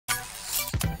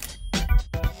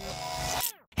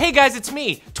Hey guys, it's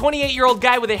me, 28-year-old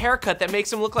guy with a haircut that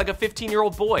makes him look like a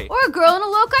 15-year-old boy. Or a girl in a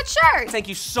low-cut shirt. Thank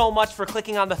you so much for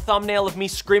clicking on the thumbnail of me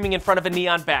screaming in front of a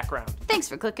neon background. Thanks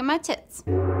for clicking my tits.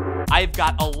 I've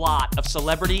got a lot of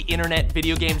celebrity, internet,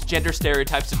 video games, gender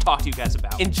stereotypes to talk to you guys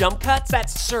about. In jump cuts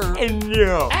that serve and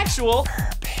no actual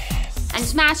purpose. And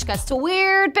smash cuts to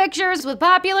weird pictures with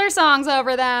popular songs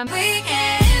over them.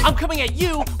 I'm coming at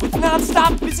you with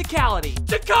non-stop physicality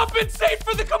to compensate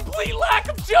for the complete lack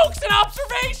of jokes and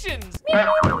observations.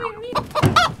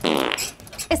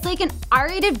 It's like an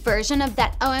R-rated version of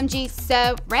that OMG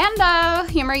so rando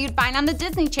humor you'd find on the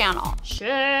Disney Channel.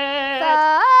 Shit.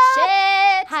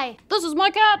 Hi, this is my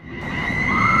cat.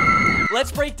 Let's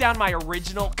break down my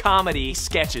original comedy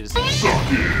sketches. Suck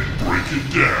it, break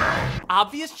it down.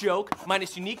 Obvious joke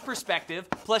minus unique perspective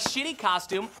plus shitty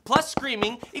costume plus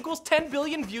screaming equals 10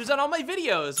 billion views on all my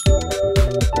videos.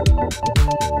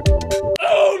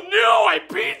 Oh no, I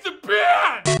peed the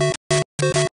bed!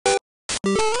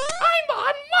 I'm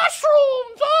on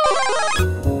mushrooms!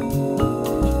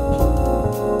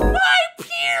 My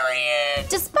period!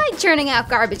 Despite churning out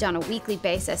garbage on a weekly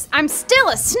basis, I'm still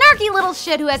a snarky little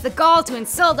shit who has the gall to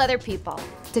insult other people.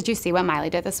 Did you see what Miley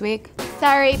did this week?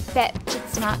 Sorry, bitch,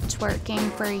 it's not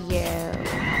twerking for you.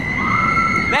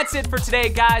 That's it for today,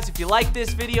 guys. If you liked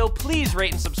this video, please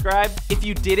rate and subscribe. If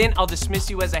you didn't, I'll dismiss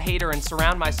you as a hater and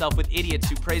surround myself with idiots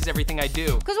who praise everything I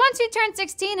do. Because once you turn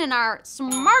 16 and are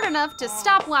smart enough to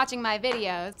stop watching my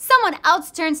videos, someone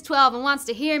else turns 12 and wants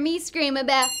to hear me scream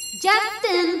about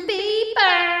Justin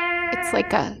Bieber. It's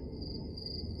like a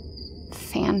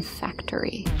fan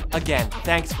factory. Again,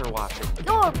 thanks for watching.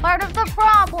 You're part of the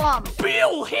problem.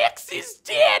 Bill Hicks is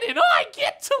dead and I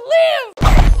get to live!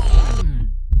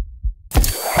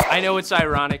 I know it's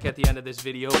ironic at the end of this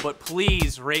video, but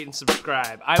please rate and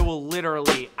subscribe. I will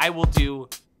do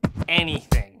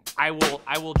anything. I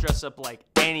will dress up like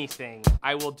anything.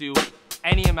 I will do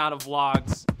any amount of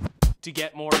vlogs to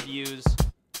get more views.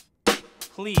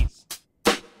 Please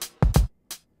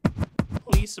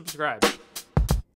subscribe.